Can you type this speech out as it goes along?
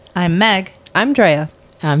I'm Meg. I'm Drea.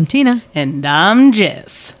 I'm Tina. And I'm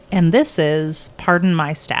Jess. And this is Pardon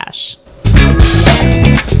My Stash.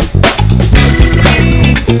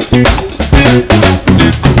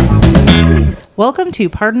 Welcome to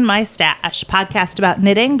Pardon My Stash, a podcast about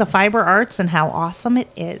knitting, the fiber arts, and how awesome it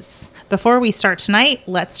is. Before we start tonight,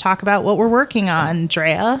 let's talk about what we're working on.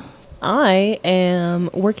 Drea? I am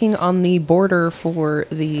working on the border for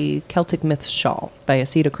the Celtic Myths shawl by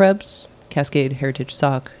Asita Krebs, Cascade Heritage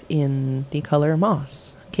Sock in the color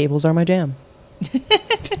moss. Cables are my jam.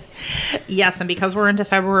 Yes, and because we're into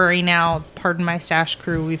February now, Pardon My Stash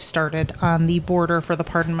crew, we've started on the border for the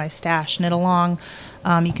Pardon My Stash knit along.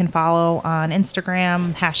 You can follow on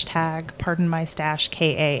Instagram, hashtag Pardon My Stash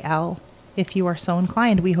KAL. If you are so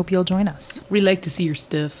inclined, we hope you'll join us. We like to see your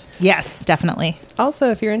stuff. Yes, definitely. Also,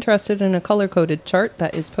 if you're interested in a color-coded chart,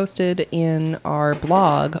 that is posted in our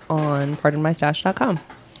blog on pardonmystash.com.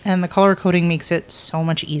 And the color coding makes it so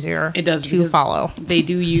much easier It does to follow. They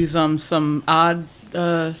do use some odd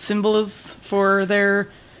symbols for their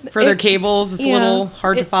cables. It's a little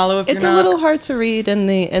hard to follow if you're not. It's a little hard to read, and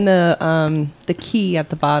the key at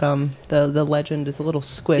the bottom, the legend is a little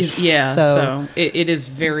squished. So it is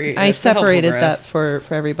very. I separated that for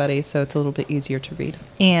everybody, so it's a little bit easier to read.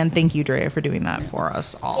 And thank you, Drea, for doing that for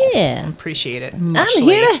us all. Yeah. Appreciate it. I'm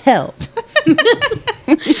here to help.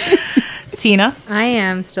 Tina? I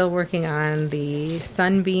am still working on the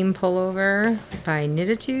Sunbeam pullover by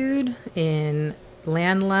Knititude in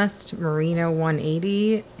Landlust Merino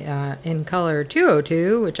 180 in color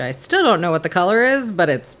 202, which I still don't know what the color is, but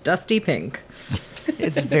it's dusty pink.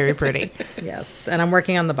 It's very pretty. Yes, and I'm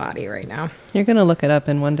working on the body right now. You're going to look it up,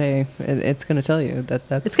 and one day it's going to tell you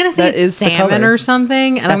that's It's going to say it's salmon or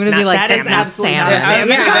something, and I'm going to be like, that is absolutely salmon. not salmon.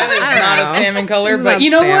 That is not a salmon color, It's but not you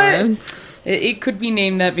know salmon. what? It could be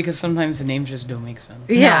named that because sometimes the names just don't make sense.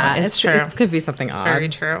 Yeah, No, it's true. It could be something It's odd. very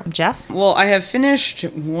true. Jess? Well, I have finished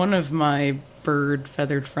one of my bird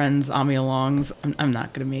feathered friends, Ami Alongs. I'm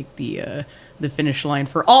not going to make the finish line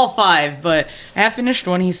for all 5, but I have finished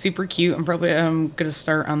one. He's super cute. I'm going to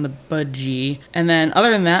start on the Budgie. And then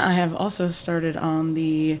other than that, I have also started on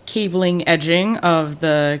the cabling edging of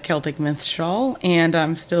the Celtic Myths shawl, and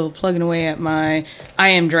I'm still plugging away at my I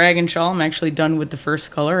Am Dragon shawl. I'm actually done with the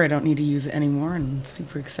first color. I don't need to use it anymore, and I'm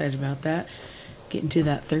super excited about that. Getting to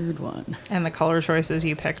that third one. And the color choices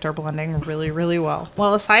you picked are blending really, really well.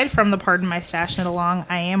 Well, aside from the Pardon My Stash knit along,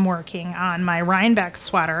 I am working on my Rhinebeck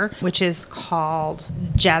sweater, which is called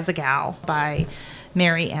Jazzagal by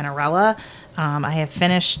Mary Annarella. I have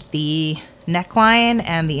finished the neckline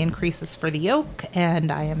and the increases for the yoke,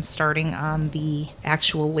 and I am starting on the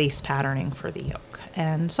actual lace patterning for the yoke.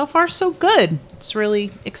 And so far, so good. It's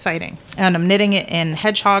really exciting. And I'm knitting it in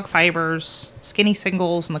hedgehog fibers, skinny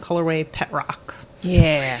singles, and the colorway Pet Rock.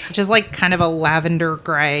 Yeah. Which is like kind of a lavender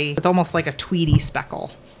gray with almost like a tweedy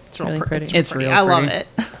speckle. It's really pretty. It's real I love pretty.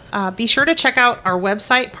 it. Be sure to check out our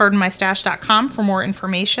website, pardonmystash.com, for more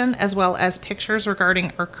information, as well as pictures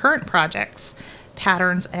regarding our current projects,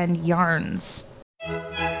 patterns, and yarns.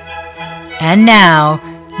 And now,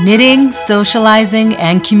 knitting, socializing,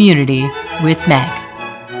 and community with Meg.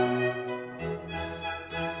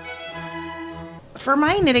 For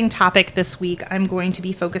my knitting topic this week, I'm going to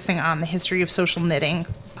be focusing on the history of social knitting,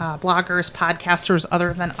 bloggers, podcasters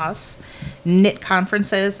other than us, knit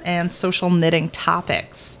conferences, and social knitting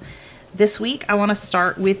topics. This week, I want to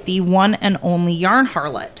start with the one and only Yarn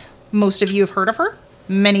Harlot. Most of you have heard of her.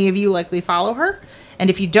 Many of you likely follow her.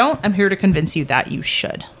 And if you don't, I'm here to convince you that you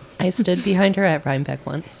should. I stood behind her at Rhinebeck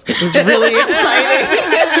once. It was really exciting.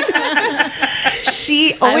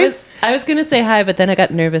 She always... I was going to say hi, but then I got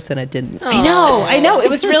nervous and I didn't. I know. It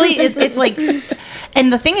was really, it's like,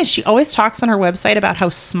 and the thing is, she always talks on her website about how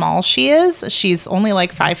small she is. She's only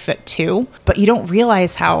like 5'2", but you don't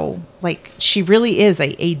realize how, like, she really is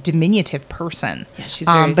a diminutive person. Yeah, she's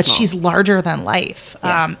very but small. she's larger than life,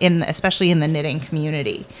 Yeah. especially in the knitting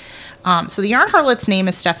community. So the Yarn Harlot's name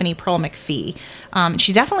is Stephanie Pearl McPhee.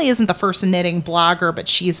 She definitely isn't the first knitting blogger, but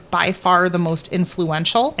she's by far the most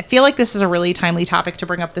influential. I feel like this is a really timely topic to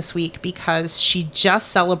bring up this week because she just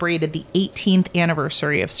celebrated the 18th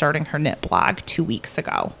anniversary of starting her knit blog 2 weeks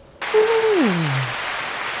ago.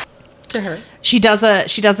 To her. She does a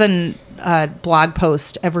blog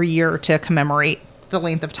post every year to commemorate the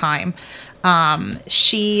length of time.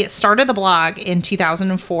 She started the blog in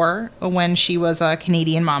 2004 when she was a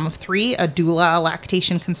Canadian mom of 3, a doula, a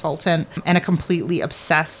lactation consultant, and a completely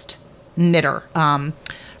obsessed knitter.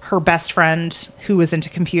 Her best friend, who was into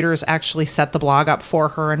computers, actually set the blog up for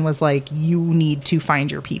her and was like, you need to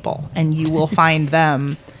find your people, and you will find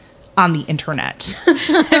them on the internet.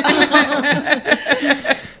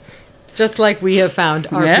 Just like we have found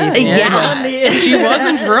our Yeah. people. Yes. She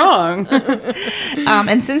wasn't wrong.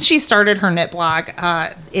 And since she started her knit blog,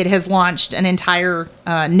 it has launched an entire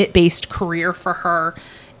knit-based career for her,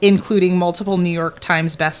 including multiple New York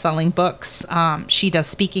Times best-selling books. She does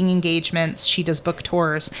speaking engagements, she does book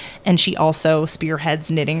tours, and she also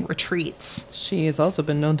spearheads knitting retreats. She has also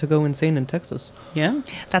been known to go insane in Texas. Yeah.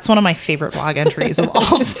 That's one of my favorite blog entries of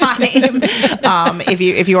all time.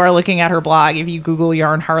 If you are looking at her blog, if you Google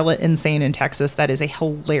Yarn Harlot Insane in Texas, that is a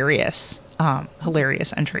hilarious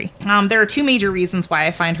entry. There are two major reasons why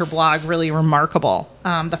I find her blog really remarkable.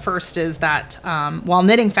 The first is that while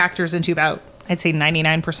knitting factors into about, I'd say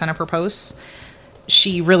 99% of her posts,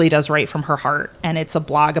 she really does write from her heart, and it's a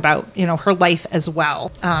blog about, her life as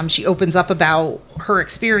well. She opens up about her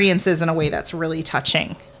experiences in a way that's really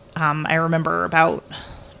touching. I remember about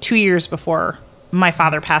 2 years before my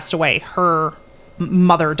father passed away, her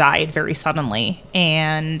mother died very suddenly,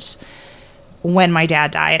 and when my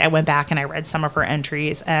dad died, I went back and I read some of her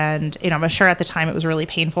entries, and I'm sure at the time it was really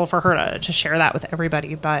painful for her to share that with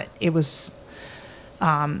everybody, but it was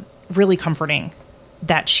really comforting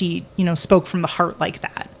that she, spoke from the heart like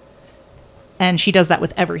that. And she does that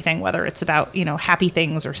with everything, whether it's about, happy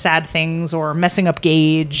things or sad things or messing up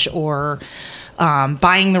gauge or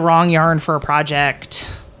buying the wrong yarn for a project.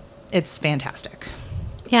 It's fantastic.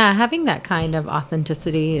 Yeah, having that kind of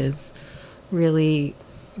authenticity is really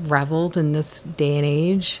reveled in this day and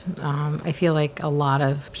age. I feel like a lot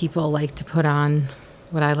of people like to put on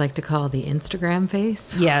what I like to call the Instagram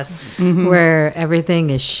face. Yes. Where everything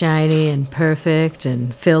is shiny and perfect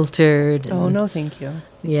and filtered. Oh, and- no, thank you.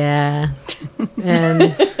 Yeah.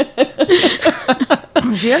 And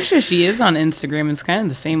She is on Instagram. It's kind of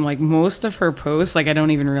the same. Like most of her posts, like I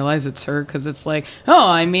don't even realize it's her because it's like, oh,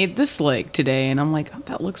 I made this today, and I'm like, oh,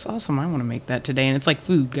 that looks awesome. I want to make that today. And it's like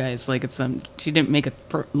food, guys. Like it's she didn't make a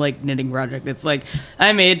knitting project. It's like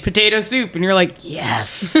I made potato soup, and you're like,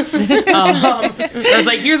 yes. I was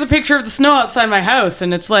like, here's a picture of the snow outside my house,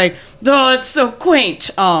 and it's like, oh, it's so quaint.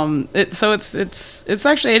 It's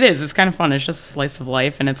actually it is. It's kind of fun. It's just a slice of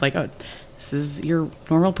life, and it's like, oh, this is your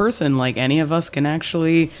normal person, like any of us can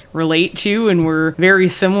actually relate to, and we're very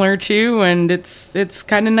similar to, and it's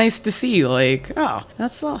kind of nice to see, like, oh,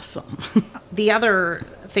 that's awesome. The other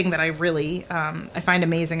thing that I really I find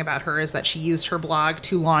amazing about her is that she used her blog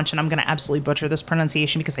to launch, and I'm going to absolutely butcher this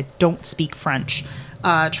pronunciation because I don't speak French,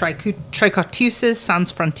 Tricotuses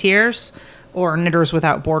Sans Frontières, or Knitters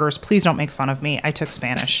Without Borders. Please don't make fun of me. I took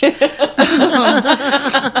Spanish.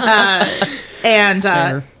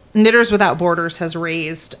 Knitters Without Borders has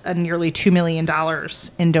raised nearly $2 million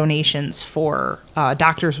in donations for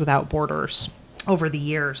Doctors Without Borders over the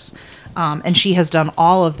years. And she has done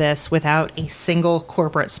all of this without a single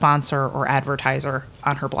corporate sponsor or advertiser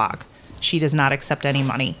on her blog. She does not accept any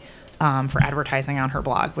money for advertising on her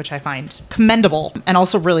blog, which I find commendable and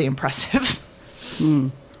also really impressive.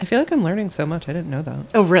 I feel like I'm learning so much. I didn't know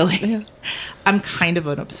that. Oh, really? Yeah. I'm kind of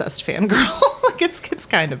an obsessed fangirl. Like it's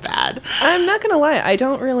kind of bad. I'm not going to lie. I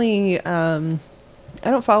don't really, I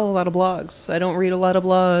don't follow a lot of blogs. I don't read a lot of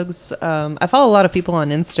blogs. I follow a lot of people on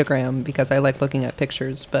Instagram because I like looking at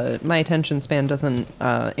pictures, but my attention span doesn't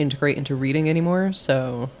integrate into reading anymore.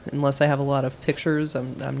 So unless I have a lot of pictures,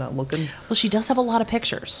 I'm not looking. Well, she does have a lot of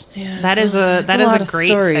pictures. Yeah, that is it's a lot a of great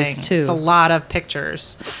stories, thing. too. It's a lot of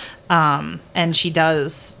pictures, and she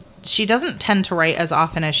doesn't tend to write as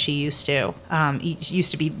often as she used to. She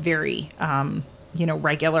used to be very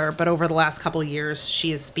regular, but over the last couple of years,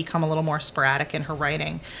 she has become a little more sporadic in her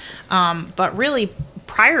writing. But really,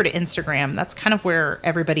 prior to Instagram, that's kind of where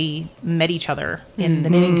everybody met each other in the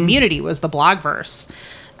knitting community, was the Blogverse.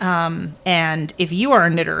 And if you are a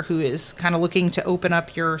knitter who is kind of looking to open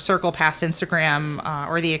up your circle past Instagram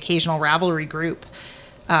or the occasional Ravelry group,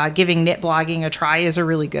 giving knit blogging a try is a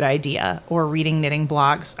really good idea, or reading knitting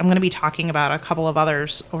blogs. I'm going to be talking about a couple of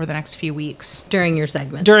others over the next few weeks. during your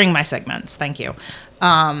segment. During my segments, thank you.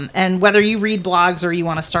 And whether you read blogs or you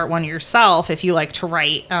want to start one yourself, if you like to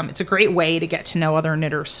write, it's a great way to get to know other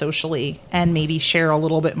knitters socially and maybe share a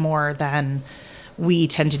little bit more than we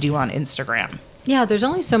tend to do on Instagram. Yeah, there's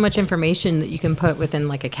only so much information that you can put within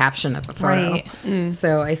like a caption of a photo. Right.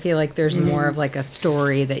 So I feel like there's more of like a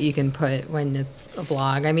story that you can put when it's a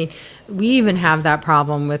blog. I mean, we even have that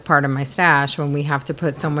problem with Part of My Stash when we have to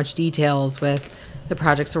put so much details with the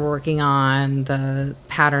projects we're working on, the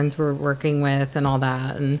patterns we're working with, and all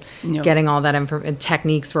that, and Yep. getting all that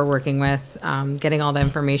techniques we're working with, getting all the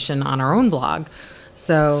information on our own blog.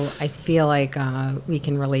 So I feel like we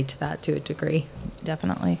can relate to that to a degree.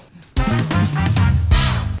 Definitely.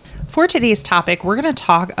 For today's topic, we're going to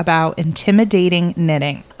talk about intimidating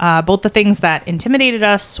knitting. Both the things that intimidated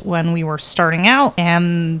us when we were starting out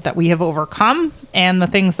and that we have overcome, and the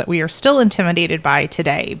things that we are still intimidated by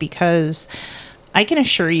today, because I can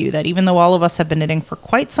assure you that even though all of us have been knitting for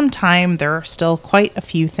quite some time, there are still quite a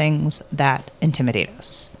few things that intimidate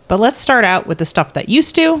us. But let's start out with the stuff that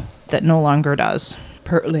used to, that no longer does.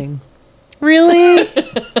 Purling. Really?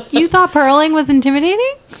 You thought purling was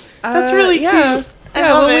intimidating? That's really cute. Yeah. I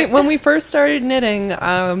love when it. when we first started knitting,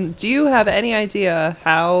 do you have any idea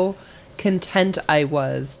how content I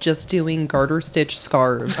was just doing garter stitch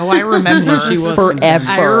scarves? Oh, I remember. She was forever.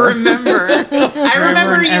 I remember. I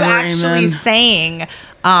remember and you ever, actually amen. saying,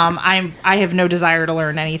 I have no desire to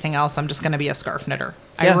learn anything else. I'm just going to be a scarf knitter.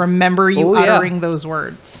 I Yeah. remember you Oh, yeah. uttering those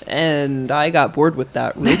words. And I got bored with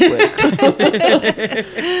that real quick.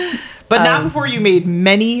 But not before you made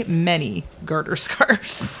many, many garter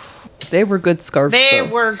scarves. They were good scarves. They though.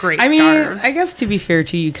 were great I mean, scarves. I gues to be fair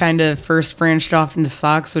to you, you kind of first branched off into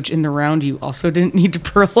socks, which in the round you also didn't need to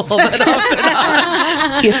purl all that up.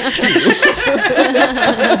 It's true.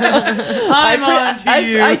 I'm on to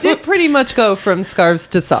you. I did pretty much go from scarves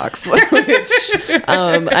to socks, which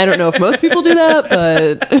I don't know if most people do that,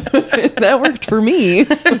 but that worked for me.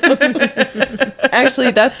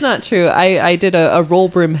 Actually, that's not true. I did a roll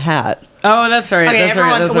brim hat, Oh, that's right. Okay, that's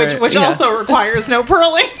right. everyone, That's right. which Yeah. also requires no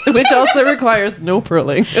purling. which also requires no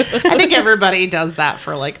purling. I think everybody does that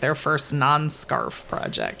for like their first non-scarf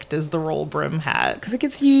project is the roll brim hat. Because it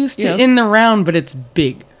gets used to Yeah. in the round, but it's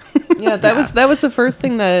big. Yeah, that was the first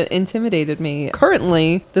thing that intimidated me.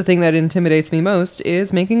 Currently, the thing that intimidates me most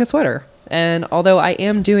is making a sweater. And although I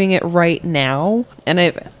am doing it right now, and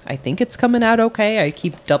I think it's coming out okay, I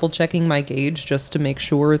keep double checking my gauge just to make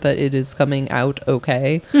sure that it is coming out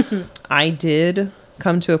okay. I did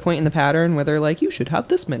come to a point in the pattern where they're like, you should have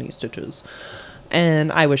this many stitches.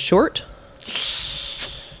 And I was short.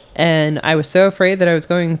 And I was so afraid that I was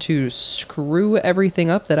going to screw everything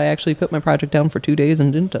up that I actually put my project down for 2 days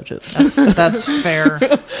and didn't touch it. That's fair.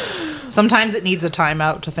 Sometimes it needs a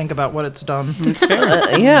timeout to think about what it's done. It's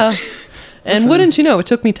fair. Yeah. And wouldn't you know, it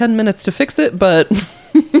took me 10 minutes to fix it, but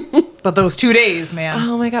But those 2 days, man.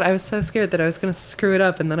 oh my god, I was so scared that I was going to screw it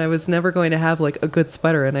up and then I was never going to have like a good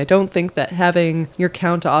sweater. And I don't think that having your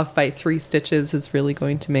count off by 3 stitches is really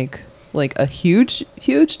going to make like a huge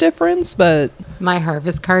difference, but My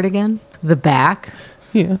harvest cardigan, the back,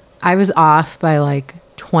 yeah. I was off by like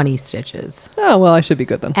 20 stitches. Oh, well, I should be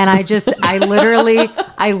good then. And I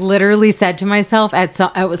literally said to myself at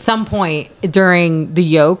some point during the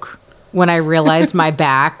yoke, when I realized my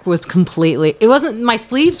back was completely, it wasn't, my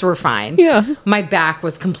sleeves were fine. Yeah. My back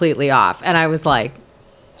was completely off. And I was like,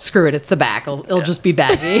 screw it, it's the back. It'll just be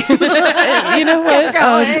baggy. You know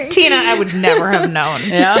what? Tina, I would never have known.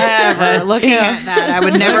 Yeah. Ever. Looking at that, I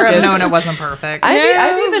would never have known it wasn't perfect.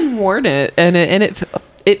 I've even worn it and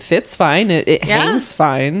it fits fine. It Yeah. hangs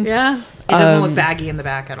fine. Yeah. It doesn't look baggy in the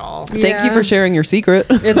back at all. Thank you for sharing your secret.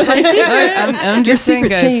 It's my secret. I'm just saying,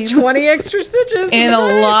 secret guys. shame. 20 extra stitches. In a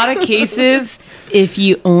lot of cases, if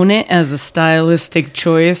you own it as a stylistic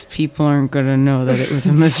choice, people aren't going to know that it was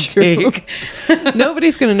a mistake.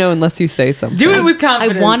 Nobody's going to know unless you say something. Do it with I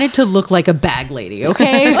confidence. wanted to look like a bag lady,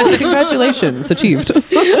 okay? Oh, congratulations, achieved.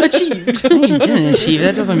 Achieved. No, you didn't achieve.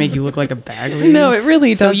 That doesn't make you look like a bag lady. No, it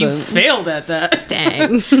really So doesn't. you failed at that.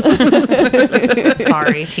 Dang.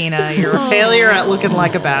 Sorry, Tina. You're a failure at looking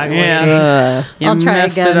like a bag lady. Yeah. You I'll try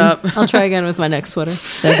messed again. it up. I'll try again with my next sweater.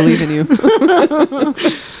 I believe in you.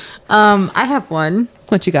 I have one.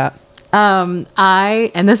 What you got? And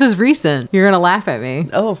this is recent. You're gonna laugh at me.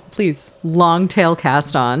 Oh, please. Long tail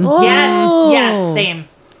cast on. Yes, same.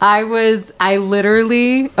 I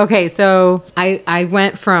literally, okay, so I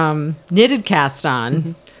went from knitted cast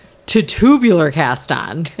on to tubular cast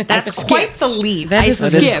on. That's quite the leap. I is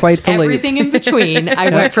skipped quite the leap. everything in between. I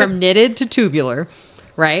went from knitted to tubular,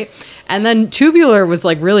 right? And then tubular was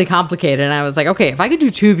like really complicated. And I was like, okay, if I could do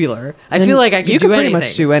tubular, I feel like I could You do could pretty anything.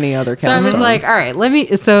 much do any other cast So I was on. like, all right,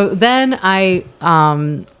 so then I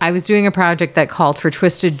was doing a project that called for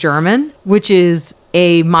Twisted German, which is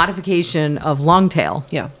a modification of Longtail.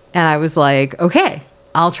 Yeah. And I was like, okay,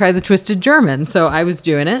 I'll try the Twisted German. So I was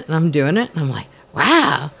doing it and I'm doing it. And I'm like,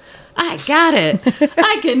 wow, I got it.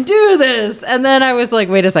 I can do this. And then I was like,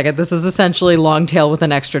 wait a second. This is essentially Longtail with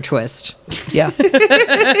an extra twist. Yeah.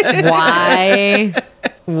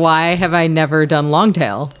 Why have I never done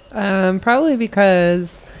Longtail? Probably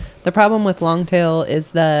because the problem with longtail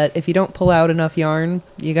is that if you don't pull out enough yarn,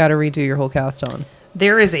 you got to redo your whole cast on.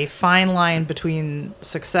 there is a fine line between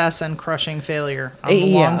success and crushing failure on the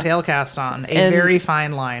Yeah. long tail cast on. A And- very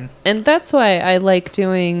fine line. And that's why I like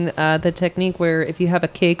doing the technique where if you have a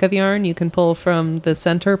cake of yarn, you can pull from the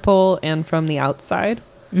center pole and from the outside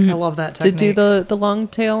I love that to technique. do the long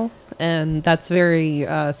tail. And that's very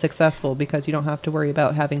successful because you don't have to worry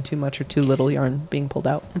about having too much or too little yarn being pulled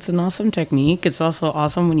out. It's an awesome technique. It's also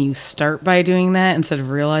awesome when you start by doing that instead of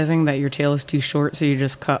realizing that your tail is too short, so you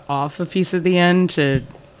just cut off a piece at the end to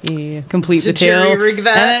Yeah. complete the tail. jerry-rig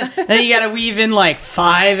that. And then you got to weave in like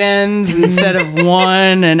 5 ends instead of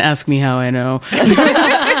 1, and ask me how I know.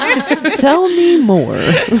 Tell me more.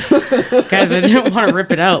 Guys, I didn't want to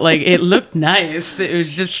rip it out. Like, it looked nice. It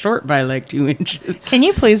was just short by like 2 inches. Can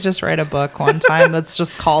you please just write a book one time that's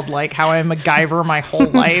just called like How I MacGyver My Whole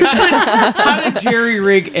Life? How to jerry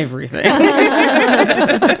rig everything.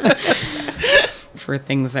 For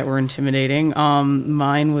things that were intimidating.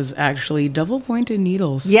 Mine was actually double pointed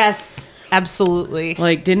needles. Yes, absolutely.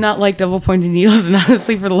 Like, did not like double pointed needles, and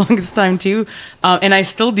honestly for the longest time too. And I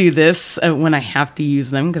still do this when I have to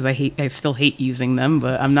use them because I still hate using them,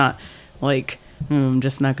 but I'm not like, I'm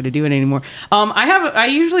just not going to do it anymore. I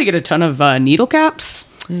usually get a ton of needle caps,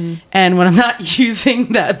 and when I'm not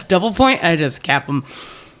using that double point, I just cap them.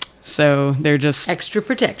 So they're just Extra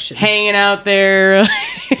protection. hanging out there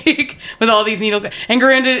like, with all these needle. And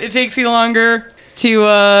granted, it takes you longer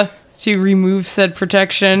to remove said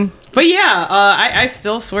protection. But yeah, I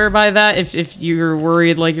still swear by that. If you're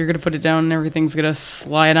worried like you're gonna put it down and everything's gonna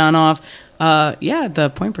slide on off, yeah,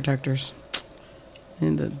 the point protectors.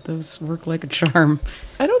 And those work like a charm.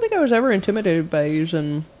 I don't think I was ever intimidated by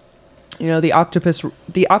using, the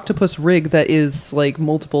octopus rig that is like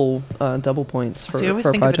multiple double points for, So you always for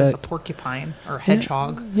a think of it as a project. porcupine or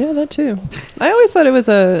hedgehog. Yeah, that too. I always thought it was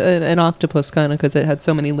an octopus kind of because it had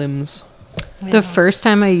so many limbs. The first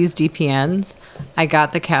time I used DPNs, I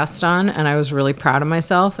got the cast on and I was really proud of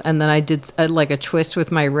myself. And then I did like a twist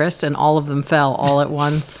with my wrist and all of them fell all at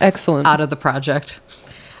once Excellent. out of the project.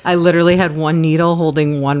 I literally had one needle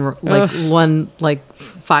holding one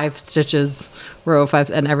 5 stitches, row of 5,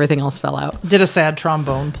 and everything else fell out. Did a sad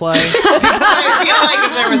trombone play. Because I feel like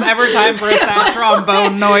if there was ever time for a sad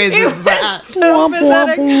trombone noise, it's that.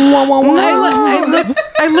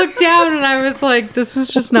 I looked down and I was like, this was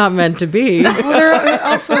just not meant to be. Well, they're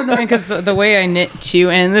also because the way I knit too,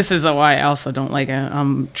 and this is why I also don't like it.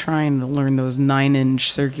 I'm trying to learn those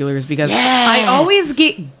 9-inch circulars because I always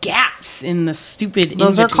get gaps in the stupid.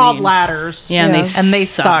 Those are called in-between. ladders. Yeah, and they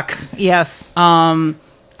suck. Yes. I love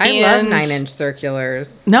And- 9-inch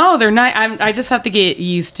circulars. No, they're not. I just have to get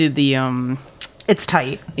used to the It's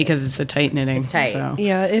tight. because it's a tight knitting. It's tight. So.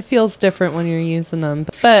 Yeah, it feels different when you're using them.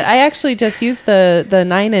 But I actually just used the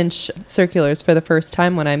 9-inch circulars for the first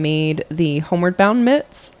time when I made the Homeward Bound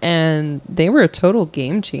mitts, and they were a total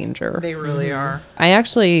game changer. They really are. I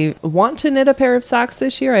actually want to knit a pair of socks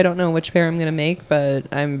this year. I don't know which pair I'm going to make, but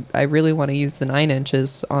I really want to use the 9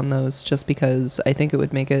 inches on those just because I think it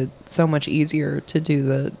would make it so much easier to do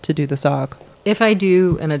the sock. If I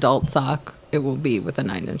do an adult sock, it will be with a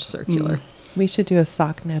 9-inch circular. We should do a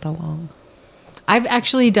sock knit along. I've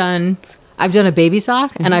done a baby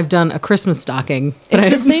sock and I've done a Christmas stocking. But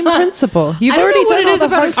It's the same principle. You've I don't already know what done it all is the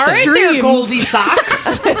about hard extreme- stuff. All right there, Extremes. Goldie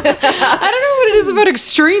Socks. I don't know what it is about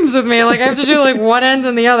extremes with me. Like I have to do like one end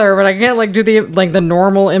and the other, but I can't like do the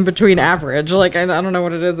normal in between average. Like I don't know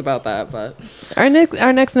what it is about that, but Our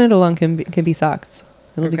next knit along can be socks.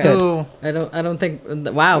 It'll be Okay. good. Ooh. I don't think.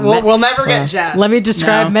 Wow. We'll never get Jess. Let me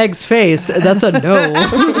describe No. Meg's face. That's a no.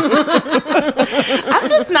 I'm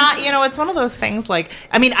just not, it's one of those things like,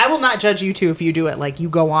 I mean, I will not judge you two if you do it like you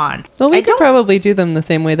go on. Well, we I could don't, probably do them the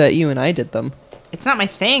same way that you and I did them. it's not my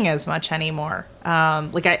thing as much anymore.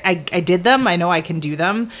 Like I did them. I know I can do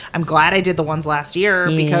them. I'm glad I did the ones last year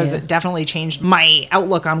because it definitely changed my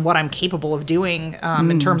outlook on what I'm capable of doing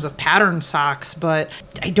in terms of pattern socks, but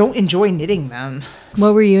I don't enjoy knitting them.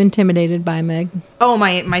 What were you intimidated by, Meg? Oh,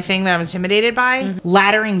 my thing that I'm intimidated by?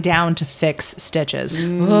 Laddering down to fix stitches.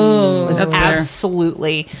 That's fair.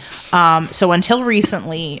 Absolutely. So until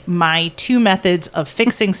recently, my 2 methods of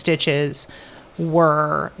fixing stitches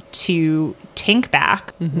were to tink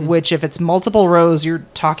back, which if it's multiple rows, you're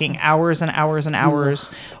talking hours and hours and hours,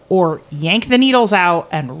 or yank the needles out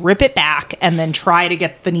and rip it back and then try to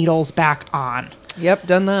get the needles back on. Yep,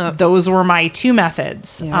 done that. Those were my 2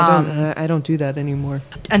 methods. Yeah, I don't do that anymore.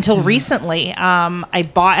 Until recently,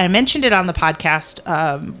 I mentioned it on the podcast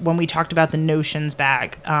when we talked about the Notions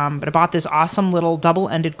bag, but I bought this awesome little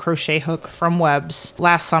double-ended crochet hook from Webb's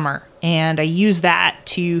last summer, and I used that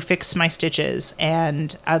to fix my stitches.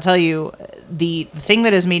 And I'll tell you, the thing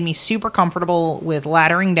that has made me super comfortable with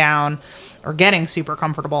laddering down or getting super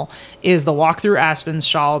comfortable, is the walk through Aspen's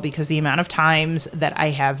shawl, because the amount of times that I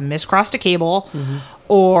have miscrossed a cable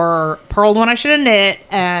or purled when I should have knit,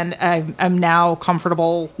 and I'm now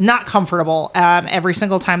not comfortable. Every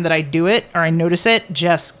single time that I do it or I notice it,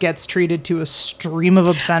 just gets treated to a stream of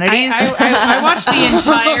obscenities. I watched the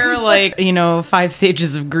entire 5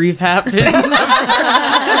 stages of grief happen.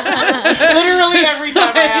 Literally every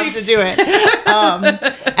time I have to do it.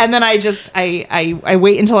 And then I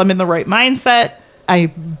wait until I'm in the right mindset. I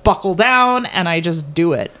buckle down and I just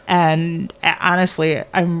do it. And honestly,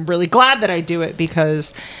 I'm really glad that I do it,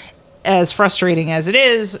 because as frustrating as it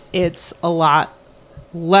is, it's a lot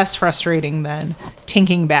less frustrating than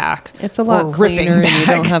tinking back. It's a lot cleaner, and you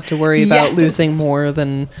don't have to worry about losing more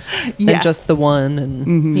than just the one.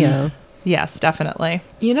 And Yes, definitely.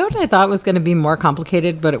 You know what I thought was going to be more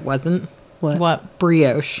complicated, but it wasn't? What?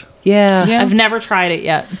 Brioche. Yeah. I've never tried it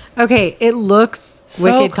yet. Okay, it looks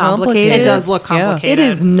So wicked complicated. It does look complicated. It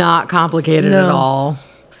is not complicated at all.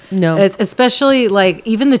 No. It's especially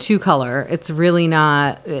even the 2-color. It's really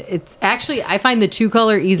not. It's actually, I find the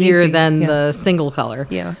 2-color easier than the single color.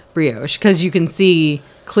 Yeah. Brioche, because you can see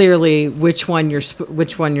clearly which one you're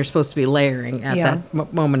supposed to be layering at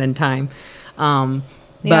that moment in time. But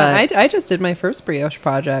I just did my first brioche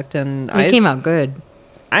project, and it came out good.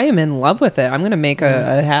 I am in love with it. I'm going to make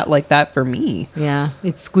a hat like that for me. Yeah,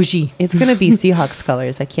 it's squishy. It's going to be Seahawks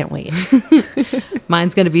colors. I can't wait.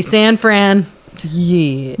 Mine's gonna be San Fran.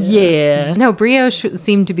 Yeah. No, brioche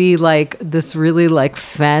seemed to be this really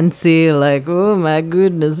fancy, oh my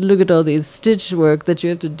goodness, look at all these stitch work that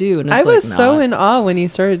you have to do. And it's I was so not. in awe when you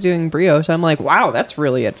started doing brioche. I'm like, wow, that's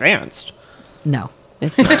really advanced. No.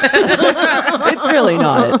 It's not. It's really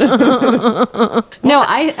not. No,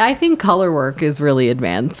 I think color work is really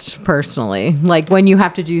advanced, personally. Like when you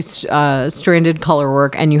have to do stranded color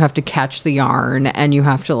work and you have to catch the yarn and you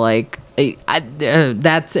have to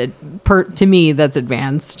that's it. To me, that's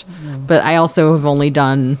advanced. But I also have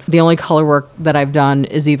the only color work that I've done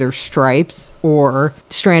is either stripes or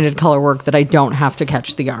stranded color work that I don't have to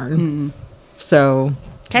catch the yarn. So...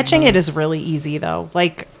 Catching it is really easy, though.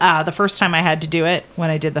 The first time I had to do it, when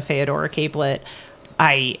I did the Feodora capelet,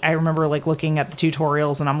 I remember looking at the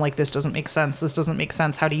tutorials and I'm like, this doesn't make sense. This doesn't make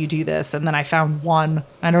sense. How do you do this? And then I found one.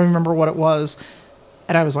 I don't remember what it was.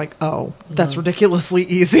 And I was like, oh, that's ridiculously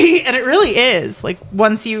easy. And it really is.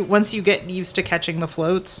 Once you get used to catching the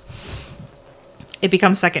floats, it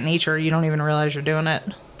becomes second nature. You don't even realize you're doing it.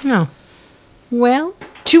 No. Well.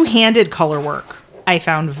 Two-handed color work I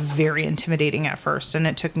found very intimidating at first, and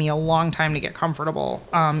it took me a long time to get comfortable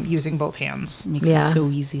using both hands. Makes it so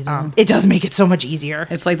easy, though. It does make it so much easier.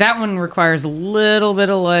 It's that one requires a little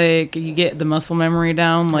bit of you get the muscle memory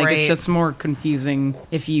down. Right. It's just more confusing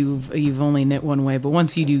if you've only knit one way. But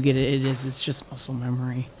once you do get it, it's just muscle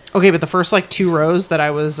memory. Okay, but the first 2 rows that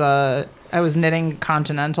I was knitting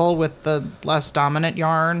continental with the less dominant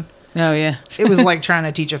yarn. Oh, yeah. It was like trying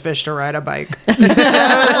to teach a fish to ride a bike. I was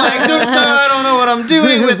I don't know what I'm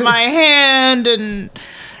doing with my hand, and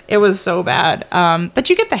it was so bad. But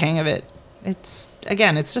you get the hang of it. It's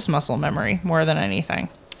just muscle memory more than anything.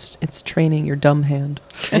 It's training your dumb hand.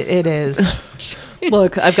 It is.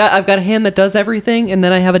 Look, I've got a hand that does everything, and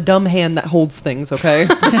then I have a dumb hand that holds things, okay?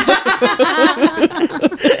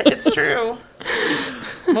 It's true.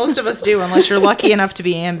 Most of us do, unless you're lucky enough to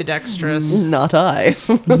be ambidextrous. Not I.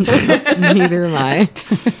 Neither am I.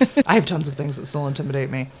 I have tons of things that still intimidate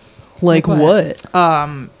me. Like what?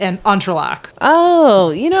 And entrelac.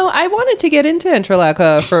 Oh, I wanted to get into entrelac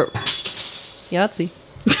for Yahtzee.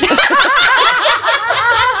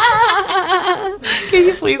 Can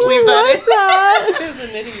you please leave that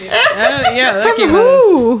Oh, yeah, that came out.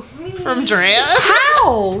 Who? from Drea?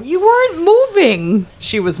 How? You weren't moving.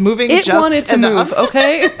 She was moving It just wanted to enough. move,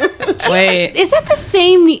 okay? Wait. Is that the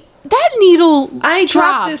same? That needle. I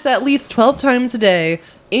drop drops. this at least 12 times a day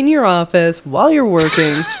in your office while you're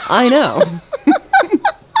working. I know.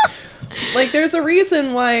 There's a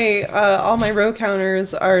reason why all my row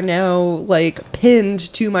counters are now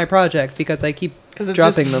pinned to my project, because I keep Because it's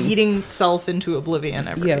dropping just them. eating itself into oblivion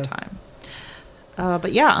every Yeah. time.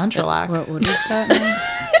 But yeah, entrelac. What is that now?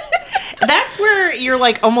 That's where you're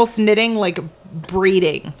almost knitting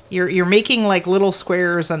braiding. You're making little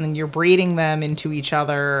squares and then you're braiding them into each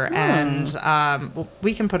other. And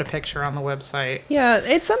we can put a picture on the website. Yeah,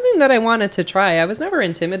 it's something that I wanted to try. I was never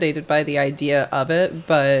intimidated by the idea of it,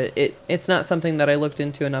 but it's not something that I looked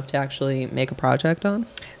into enough to actually make a project on.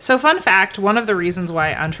 So fun fact, one of the reasons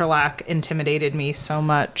why entrelac intimidated me so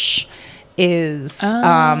much is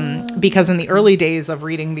because in the early days of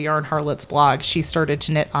reading the Yarn Harlots blog, she started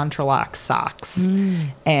to knit entrelac socks.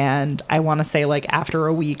 And I want to say, like, after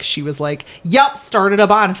a week, she was like, "Yup, started a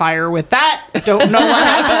bonfire with that. Don't know what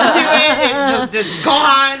happened to it. It's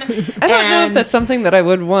gone." I don't know if that's something that I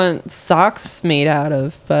would want socks made out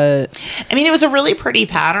of, but I mean, it was a really pretty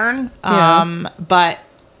pattern. Yeah. But,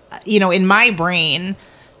 you know, in my brain,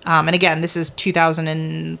 and again, this is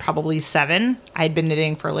 2007. I'd been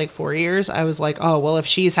knitting for like 4 years. I was like, oh, well, if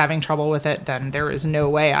she's having trouble with it, then there is no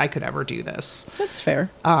way I could ever do this. that's fair.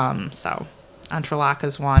 So entrelac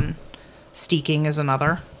is one. Steeking is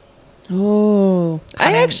another. Oh,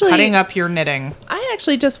 Cutting up your knitting. I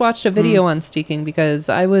actually just watched a video on steeking because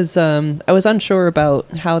I was unsure about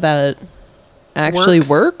how that actually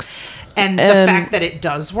works. And the fact that it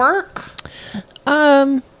does work.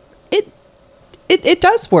 It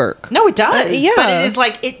does work. No, it does. Yeah. But it is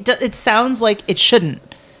like, it sounds like it shouldn't.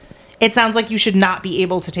 It sounds like you should not be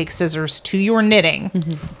able to take scissors to your knitting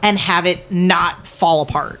and have it not fall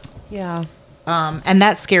apart. Yeah. And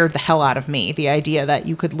that scared the hell out of me. The idea that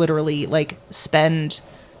you could literally like spend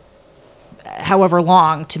however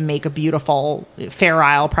long to make a beautiful Fair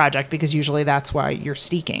Isle project, because usually that's why you're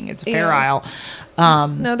steeking. It's a Fair Isle.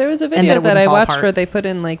 No, there was a video it that I wouldn't fall watched apart. where they put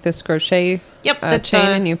in like this crochet chain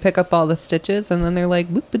and you pick up all the stitches and then they're like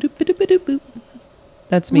boop ba doop ba doop ba doop boop.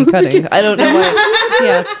 That's me cutting. I don't know why.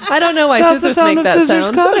 Yeah, I don't know why That's the scissors sound make of that scissors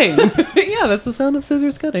sound. cutting. Yeah, that's the sound of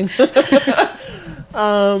scissors cutting.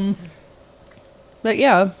 But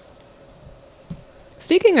yeah,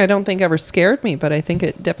 steeking I don't think ever scared me, but I think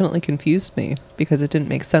it definitely confused me because it didn't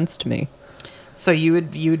make sense to me. So you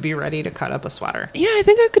would be ready to cut up a sweater. Yeah, I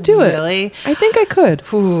think I could do it. Really? I think I could.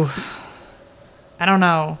 I don't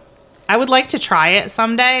know. I would like to try it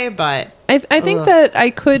someday, but I think that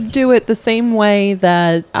I could do it the same way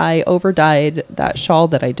that I overdyed that shawl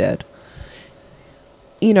that I did.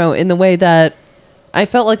 You know, in the way that I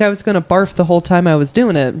felt like I was going to barf the whole time I was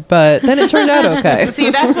doing it, but then it turned out okay. see,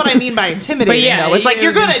 that's what I mean by intimidating. But yeah, though. It's like it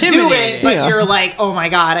you're was going to do it, intimidating. but Yeah. you're like, oh my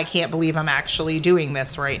God, I can't believe I'm actually doing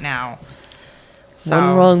this right now. So,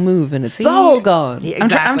 One wrong move and it's See? all gone. Yeah, I'm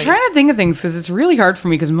exactly. trying to think of things because it's really hard for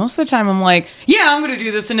me because most of the time I'm like, yeah, I'm going to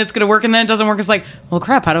do this and it's going to work, and then it doesn't work. It's like, well,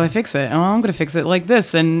 crap, how do I fix it? Oh, I'm going to fix it like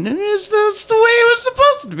this, and is this the way it was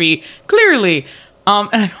supposed to be? Clearly. And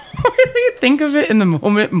I don't really think of it in the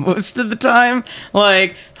moment most of the time.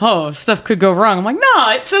 Like, oh, stuff could go wrong. I'm like,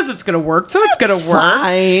 nah, it says it's going to work, so it's going to work.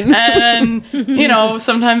 fine. And, you know,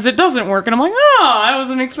 sometimes it doesn't work, and I'm like, oh, I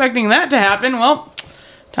wasn't expecting that to happen. Well,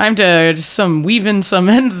 time to just weave in some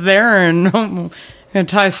ends there and gonna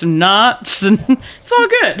tie some knots, and it's all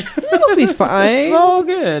good. It'll be fine. It's all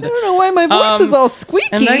good. I don't know why my voice is all squeaky.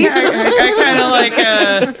 And then I kind of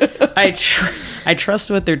like I trust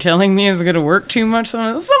what they're telling me is going to work too much.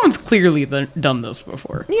 Someone's clearly done this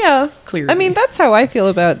before. Yeah. Clearly. I mean, that's how I feel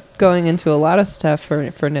about going into a lot of stuff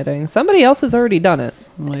for knitting. Somebody else has already done it.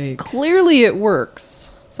 Like, Clearly it works.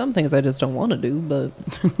 Some things I just don't want to do, but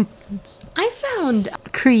I found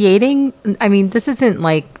creating, I mean, this isn't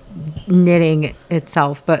like knitting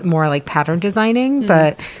itself, but more like pattern designing,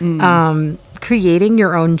 but creating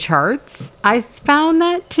your own charts. I found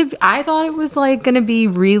that I thought it was like going to be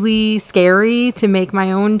really scary to make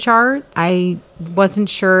my own chart. I wasn't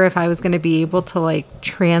sure if I was going to be able to like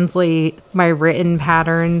translate my written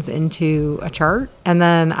patterns into a chart. And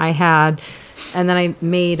then I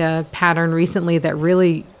made a pattern recently that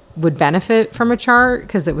really would benefit from a chart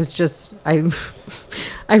because it was just I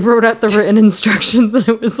wrote out the written instructions and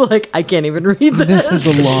it was like, I can't even read this. this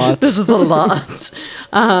is a lot. This is a lot.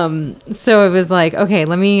 So it was like, okay,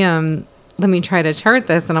 let me try to chart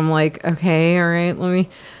this, and I'm like, okay, all right,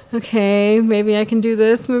 maybe I can do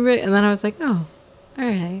this, maybe. And then I was like, oh, all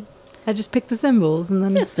right. I just picked the symbols, and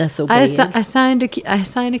then That's not so I bad. assigned a key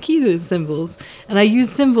to the symbols, and I used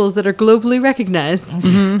symbols that are globally recognized,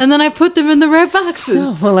 and then I put them in the right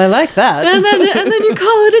boxes. Well, I like that. And then you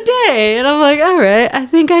call it a day, and I'm like, all right, I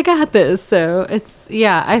think I got this. So it's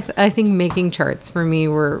I think making charts for me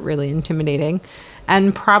were really intimidating,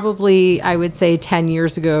 and probably I would say 10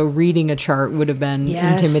 years ago reading a chart would have been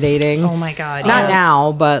intimidating. Oh my God. Not yes.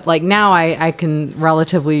 now, but like now I can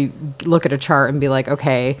relatively look at a chart and be like,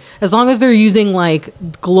 okay, as long as they're using like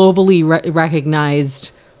globally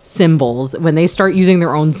recognized symbols, when they start using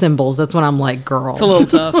their own symbols, that's when I'm like, girl, it's a little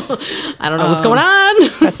tough. I don't know what's going on.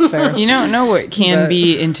 That's fair. You know what can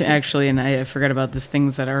be into actually, and I forgot about this,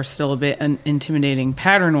 things that are still a bit intimidating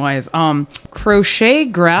pattern wise. Crochet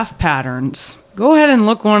graph patterns go ahead and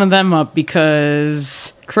look one of them up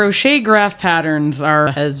because crochet graph patterns are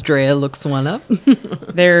As Drea looks one up.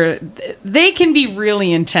 they can be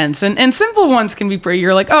really intense and simple ones can be pretty,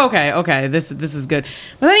 you're like, oh, okay, this is good.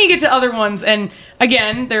 But then you get to other ones, and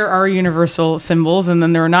again, there are universal symbols and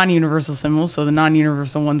then there are non-universal symbols. So the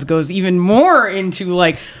non-universal ones goes even more into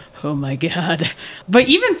like, oh my God. But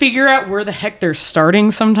even figure out where the heck they're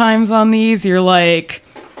starting sometimes on these. You're like,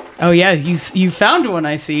 oh yeah, you found one,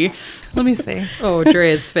 I see. Let me see. Oh,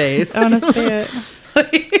 Drea's face. I want to see it.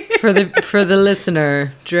 For the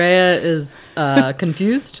listener, Drea is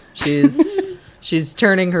confused. She's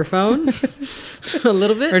turning her phone a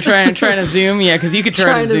little bit. We're trying to zoom, yeah, because you could try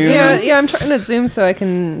Trying to to zoom. zoom. Yeah, I'm trying to zoom so I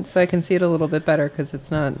can see it a little bit better because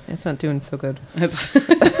it's not doing so good.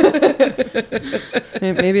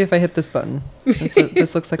 Maybe if I hit this button.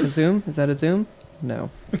 This looks like a zoom. Is that a zoom? No.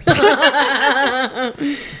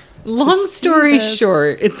 Long story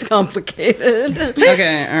short, it's complicated.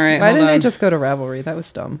 Okay, all right. Why didn't I on. just go to Ravelry? That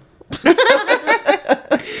was dumb.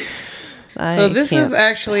 So this is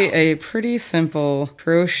actually a pretty simple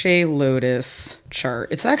crochet lotus chart.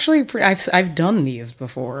 It's actually pretty. I've done these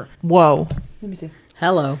before. Whoa. Let me see.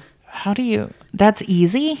 Hello. How do you? That's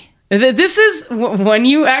easy? This is when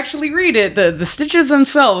you actually read it, the stitches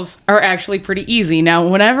themselves are actually pretty easy. Now,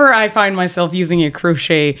 whenever I find myself using a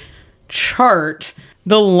crochet chart,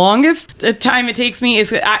 the longest time it takes me is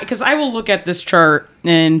because I will look at this chart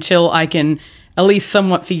until I can at least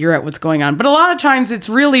somewhat figure out what's going on. But a lot of times it's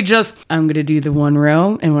really just, I'm going to do the one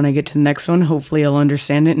row, and when I get to the next one, hopefully I'll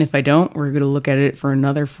understand it. And if I don't, we're going to look at it for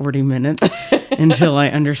another 40 minutes until I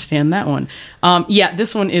understand that one. Yeah,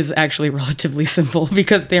 this one is actually relatively simple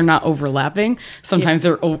because they're not overlapping. Sometimes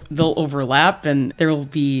they'll overlap, and there will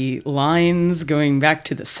be lines going back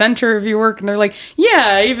to the center of your work, and they're like,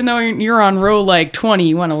 yeah, even though you're on row like 20,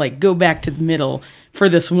 you want to like go back to the middle for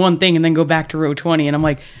this one thing and then go back to row 20. And I'm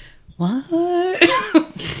like, what?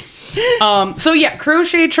 So yeah,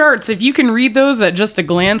 crochet charts, if you can read those at just a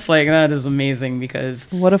glance, like that is amazing because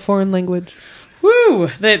What a foreign language. whoo,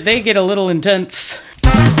 they get a little intense.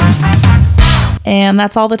 And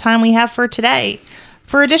that's all the time we have for today.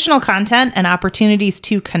 For additional content and opportunities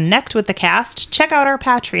to connect with the cast, check out our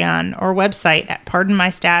Patreon or website at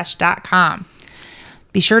pardonmystash.com.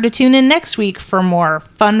 Be sure to tune in next week for more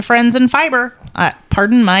fun, friends, and fiber at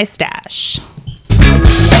Pardon My Stash.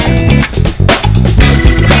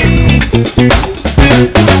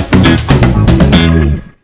 Thank you.